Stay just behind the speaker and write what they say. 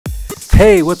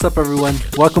Hey, what's up everyone?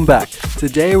 Welcome back.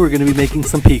 Today we're going to be making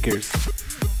some peekers.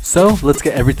 So let's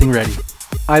get everything ready.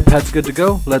 iPad's good to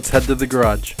go, let's head to the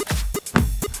garage.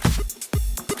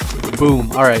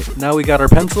 Boom, alright, now we got our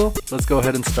pencil, let's go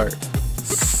ahead and start.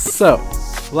 So,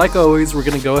 like always, we're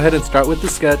going to go ahead and start with the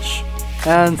sketch.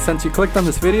 And since you clicked on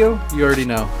this video, you already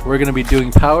know. We're going to be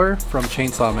doing Power from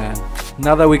Chainsaw Man.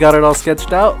 Now that we got it all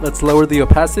sketched out, let's lower the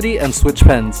opacity and switch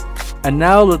pens. And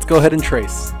now let's go ahead and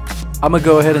trace. I'm gonna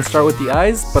go ahead and start with the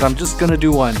eyes, but I'm just gonna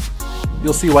do one.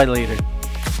 You'll see why later.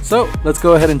 So let's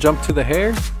go ahead and jump to the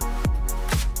hair.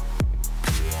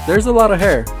 There's a lot of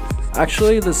hair.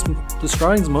 Actually, this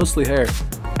drawing's mostly hair.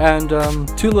 And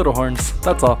 2 little horns,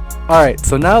 that's all. Alright,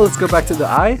 so now let's go back to the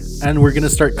eye, and we're gonna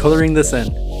start coloring this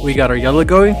in. We got our yellow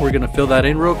going, we're gonna fill that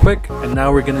in real quick, and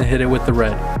now we're gonna hit it with the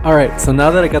red. Alright, so now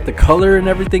that I got the color and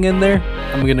everything in there,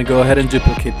 I'm gonna go ahead and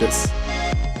duplicate this.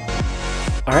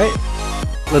 Alright.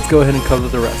 Let's go ahead and color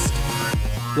the rest.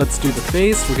 Let's do the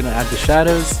face, we're going to add the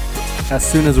shadows. As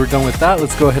soon as we're done with that,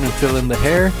 let's go ahead and fill in the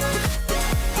hair.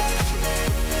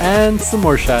 And some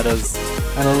more shadows.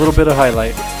 And a little bit of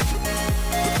highlight.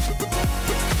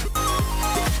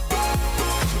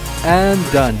 And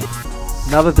done.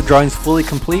 Now that the drawing's fully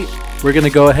complete, we're going to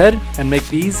go ahead and make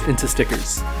these into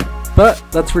stickers. But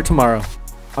that's for tomorrow.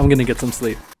 I'm going to get some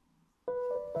sleep.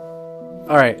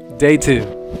 Alright, day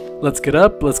 2. Let's get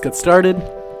up, let's get started.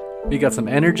 We got some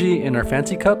energy in our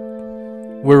fancy cup.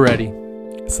 We're ready.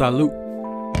 Salud.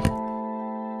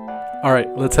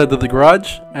 Alright, let's head to the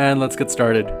garage and let's get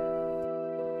started.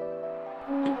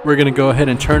 We're gonna go ahead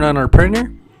and turn on our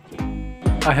printer.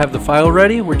 I have the file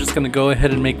ready. We're just gonna go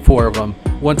ahead and make 4 of them.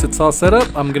 Once it's all set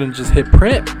up, I'm gonna just hit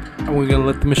print and we're gonna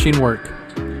let the machine work.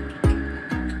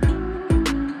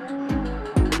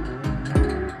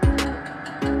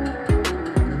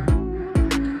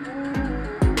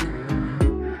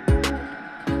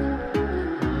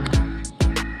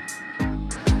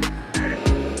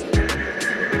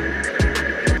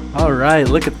 Alright,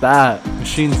 look at that.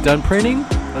 Machine's done printing.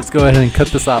 Let's go ahead and cut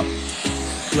this out.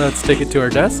 Let's take it to our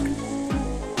desk.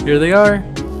 Here they are.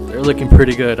 They're looking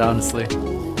pretty good, honestly.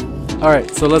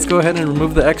 Alright, so let's go ahead and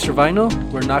remove the extra vinyl.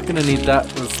 We're not going to need that.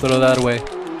 Let's throw that away.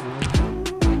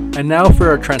 And now for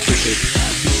our transfer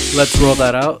tape. Let's roll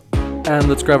that out. And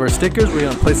let's grab our stickers. We're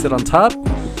going to place it on top.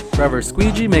 Grab our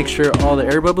squeegee. Make sure all the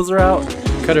air bubbles are out.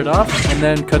 Cut it off. And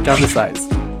then cut down the sides.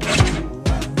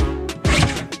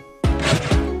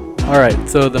 Alright,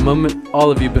 so the moment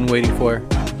all of you have been waiting for.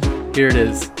 Here it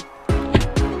is.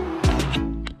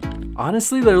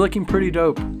 Honestly, they're looking pretty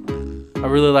dope. I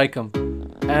really like them.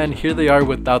 And here they are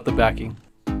without the backing.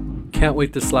 Can't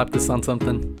wait to slap this on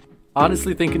something.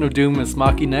 Honestly thinking of doing Miss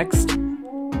Maki next.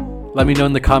 Let me know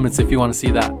in the comments if you want to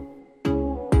see that.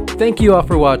 Thank you all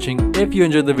for watching. If you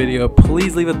enjoyed the video,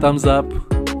 please leave a thumbs up,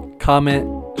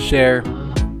 comment, share.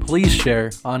 Please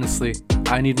share, honestly.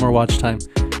 I need more watch time.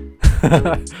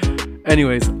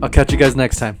 Anyways, I'll catch you guys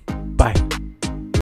next time.